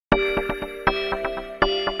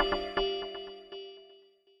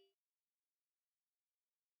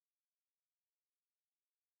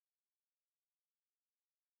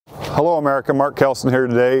Hello America, Mark.Kelson here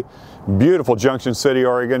today. Beautiful Junction City,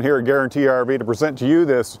 Oregon, here at Guaranty RV to present to you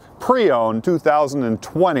this pre-owned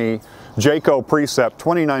 2020 Jayco Precept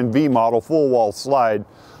 29V model full wall slide.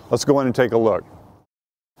 Let's go in and take a look.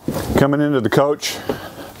 Coming into the coach,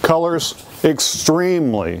 colors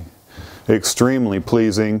extremely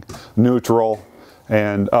pleasing, neutral,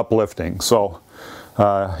 and uplifting. So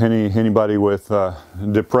anybody with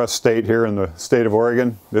depressed state here in the state of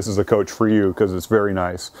Oregon, this is a coach for you because it's very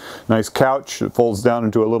nice. Nice couch. It folds down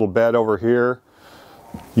into a little bed over here.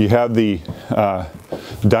 You have the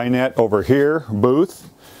dinette over here, booth.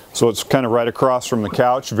 So it's kind of right across from the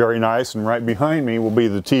couch, very nice. And right behind me will be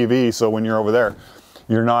the TV, so when you're over there,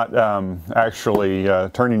 you're not actually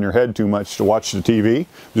turning your head too much to watch the TV,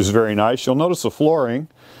 which is very nice. You'll notice the flooring.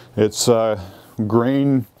 It's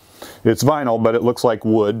grain. It's vinyl, but it looks like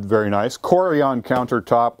wood. Very nice. Corian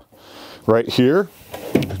countertop right here.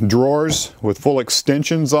 Drawers with full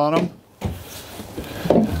extensions on them.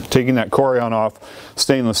 Taking that Corian off,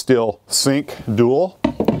 stainless steel sink, dual.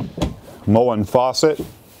 Moen faucet.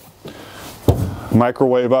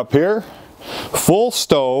 Microwave up here. Full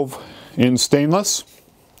stove in stainless.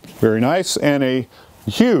 Very nice. And a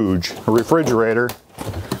huge refrigerator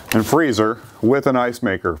and freezer with an ice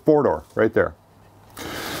maker. 4-door right there.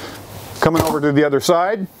 Coming over to the other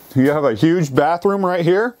side, you have a huge bathroom right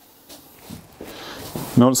here.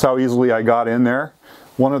 Notice how easily I got in there.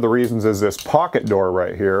 One of the reasons is this pocket door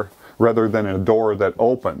right here, rather than a door that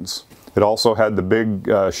opens. It also had the big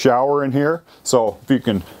shower in here. So if you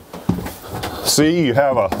can see, you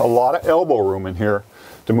have a lot of elbow room in here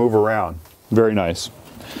to move around. Very nice.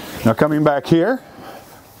 Now coming back here,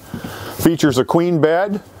 features a queen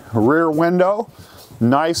bed, a rear window,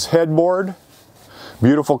 nice headboard.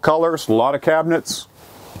 Beautiful colors, a lot of cabinets,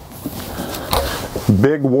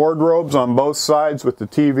 big wardrobes on both sides with the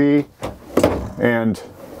TV, and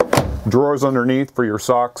drawers underneath for your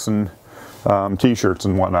socks and t-shirts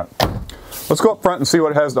and whatnot. Let's go up front and see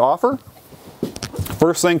what it has to offer.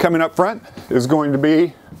 First thing coming up front is going to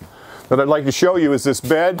be, that I'd like to show you, is this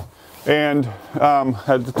bed, and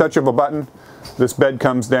at the touch of a button, this bed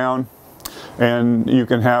comes down. And you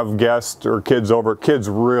can have guests or kids over. Kids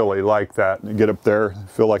really like that. You get up there,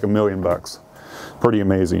 feel like $1,000,000. Pretty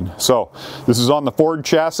amazing. So this is on the Ford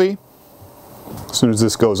chassis. As soon as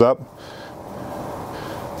this goes up,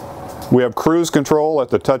 we have cruise control at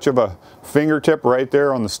the touch of a fingertip right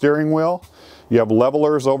there on the steering wheel. You have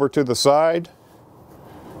levelers over to the side.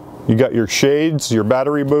 You got your shades, your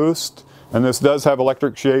battery boost, and this does have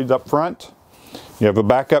electric shades up front. You have a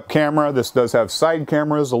backup camera. This does have side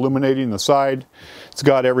cameras illuminating the side. It's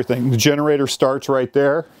got everything. The generator starts right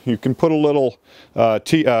there. You can put a little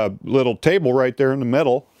table right there in the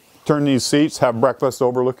middle. Turn these seats, have breakfast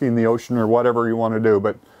overlooking the ocean or whatever you want to do.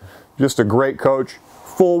 But just a great coach.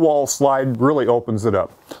 Full wall slide really opens it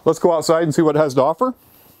up. Let's go outside and see what it has to offer.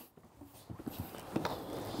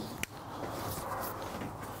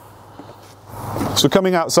 So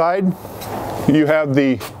coming outside, you have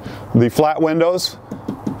the flat windows,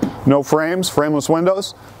 no frames, frameless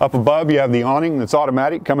windows. Up above you have the awning that's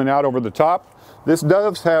automatic coming out over the top. This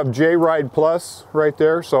does have J-Ride Plus right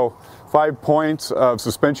there, so 5 points of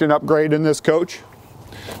suspension upgrade in this coach.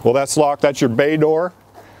 Well, that's locked. That's your bay door.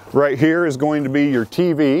 Right here is going to be your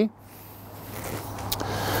TV.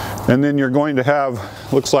 And then you're going to have,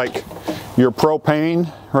 looks like, your propane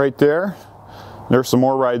right there. There's some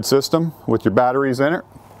more ride system with your batteries in it.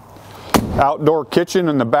 Outdoor kitchen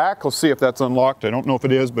in the back. Let's see if that's unlocked. I don't know if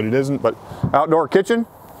it is, but it isn't. But outdoor kitchen.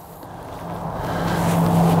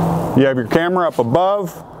 You have your camera up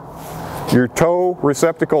above, your tow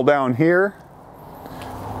receptacle down here,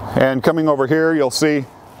 and coming over here you'll see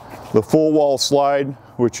the full wall slide,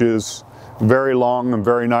 which is very long and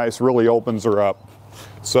very nice, really opens her up.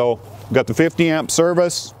 So got the 50 amp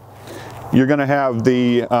service. You're going to have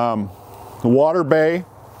the water bay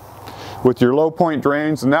with your low point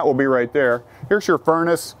drains, and that will be right there. Here's your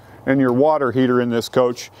furnace and your water heater in this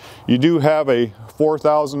coach. You do have a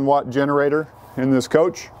 4,000 watt generator in this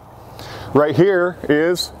coach. Right here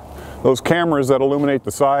is those cameras that illuminate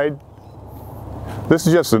the side. This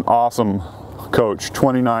is just an awesome coach,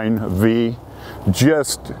 29V,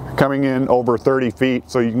 just coming in over 30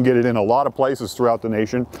 feet, so you can get it in a lot of places throughout the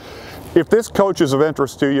nation. If this coach is of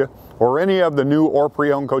interest to you, or any of the new or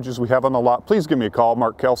pre-owned coaches we have on the lot, please give me a call,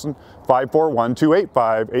 Mark.Kelson,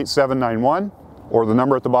 541-285-8791, or the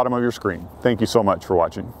number at the bottom of your screen. Thank you so much for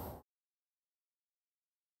watching.